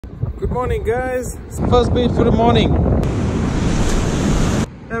Good morning, guys. First bait for the morning.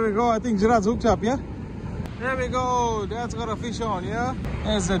 There we go. I think Gerard's hooked up, yeah? There we go. Dad's got a fish on, yeah?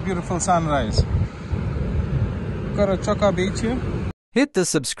 There's that beautiful sunrise. Got a chocker bait here. Hit the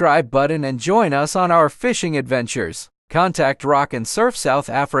subscribe button and join us on our fishing adventures. Contact Rock and Surf South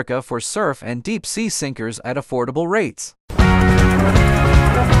Africa for surf and deep sea sinkers at affordable rates.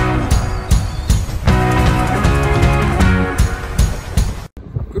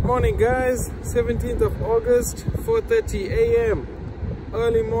 Good morning, guys. 17th of August, 4:30 a.m.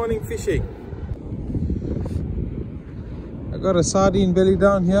 Early morning fishing. I got a sardine belly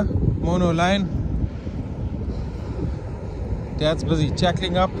down here, mono line. Dad's busy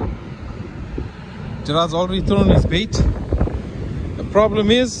tackling up. Gerard's already thrown his bait. The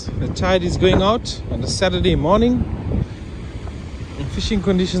problem is the tide is going out on a Saturday morning and fishing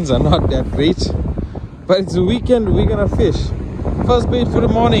conditions are not that great, but it's a weekend, we're gonna fish. First bait for the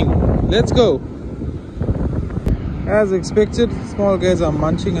morning. Let's go. As expected, small guys are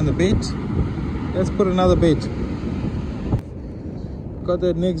munching on the bait. Let's put another bait. Got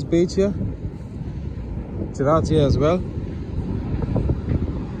that next bait here. Gerard's here as well.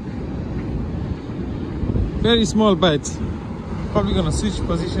 Very small bites. Probably gonna switch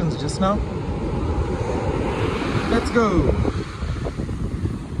positions just now. Let's go.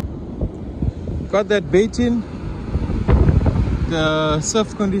 Got that bait in. The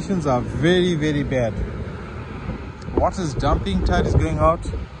surf conditions are very, very bad. Water's dumping, tide is going out.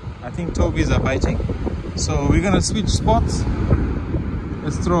 I think tobies are biting. So we're gonna switch spots.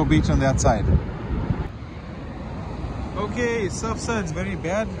 Let's throw a bait on that side. Okay, surf side's very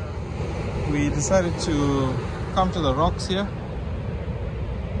bad. We decided to come to the rocks here,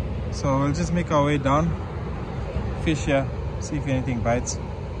 so we'll just make our way down, fish here, see if anything bites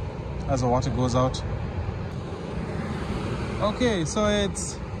as the water goes out. Okay, so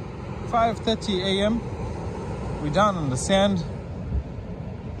it's 5:30 a.m. we're down on the sand.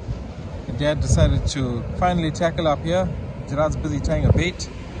 Dad decided to finally tackle up here. Gerard's busy tying a bait.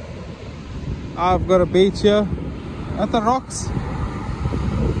 I've got a bait here at the rocks.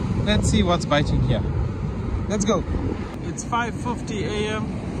 Let's see what's biting here. Let's go. It's 5:50 a.m.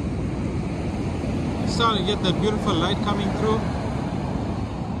 Starting to get that beautiful light coming through.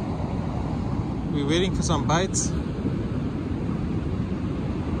 We're waiting for some bites.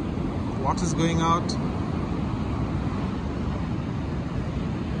 Water's going out.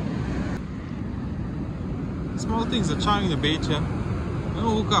 Small things are charring the bait here.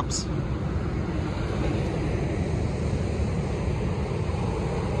 No hookups.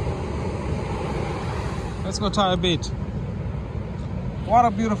 Let's go tie a bait. What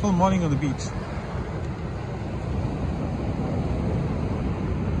a beautiful morning on the beach.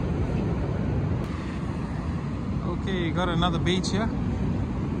 Okay, got another bait here.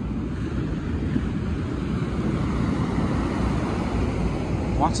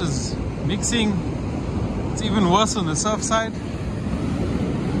 Water's mixing. It's even worse on the surf side.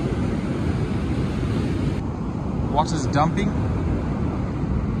 Water's dumping.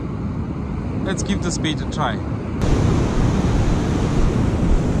 Let's give this bait a try.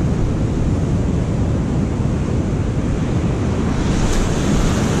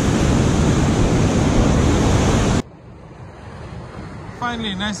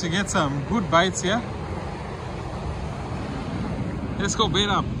 Finally, nice to get some good bites here. Let's go bait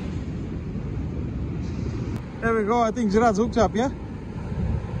up. There we go. I think Gerard's hooked up, yeah?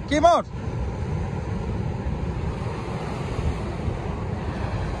 Came out.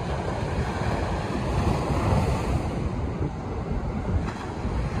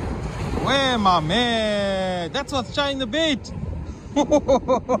 Where, my man? That's what's tying the bait.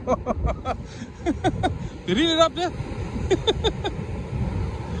 You reel it up there?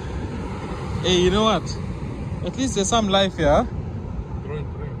 Hey, you know what? At least there's some life here. Huh?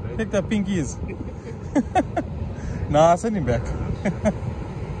 Take the pinkies. Nah, send him back.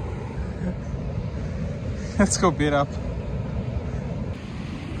 Let's go bait up.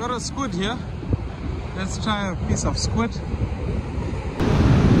 Got a squid here. Let's try a piece of squid.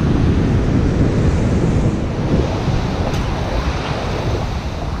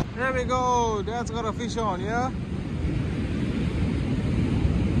 There we go. Dad's got a fish on, yeah?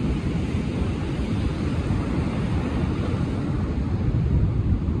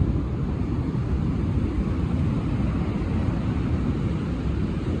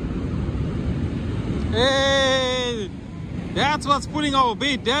 Hey, that's what's pulling our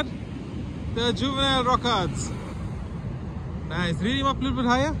bait, Dad. The juvenile rockhards. Nice. Reel him up a little bit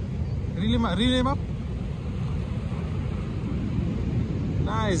higher. Reel him up.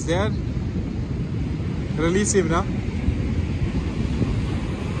 Nice, Dad. Release him now.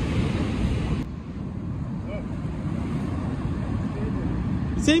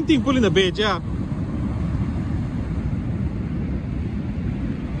 Same thing, pulling the bait, yeah.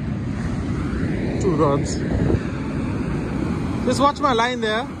 Two rods. Just watch my line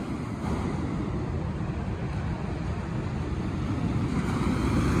there.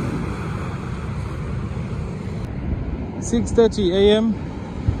 "6:30 a.m.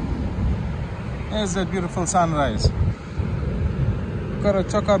 There's that beautiful sunrise. Got a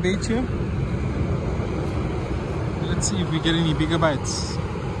chocker bait here. Let's see if we get any bigger bites.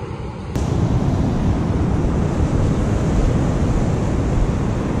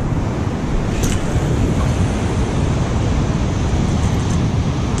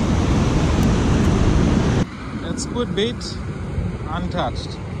 That's good bait,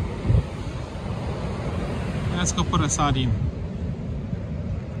 untouched. Let's go put a sardine.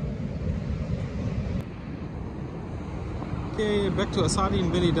 Okay, back to a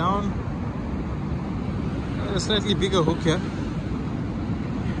sardine, belly down. A slightly bigger hook here.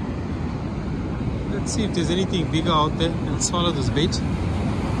 Let's see if there's anything bigger out there and swallow this bait.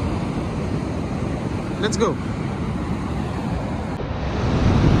 Let's go.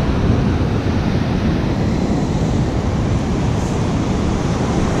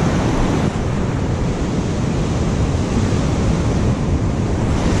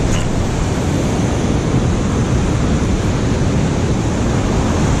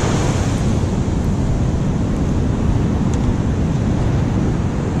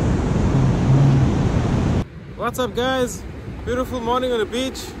 What's up, guys? Beautiful morning on the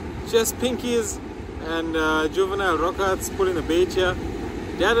beach. Just pinkies and juvenile rockharts pulling the bait here.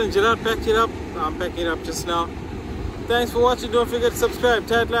 Dad and Gerard packed it up. I'm packing it up just now. Thanks for watching. Don't forget to subscribe.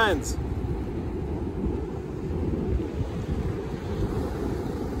 Tight lines.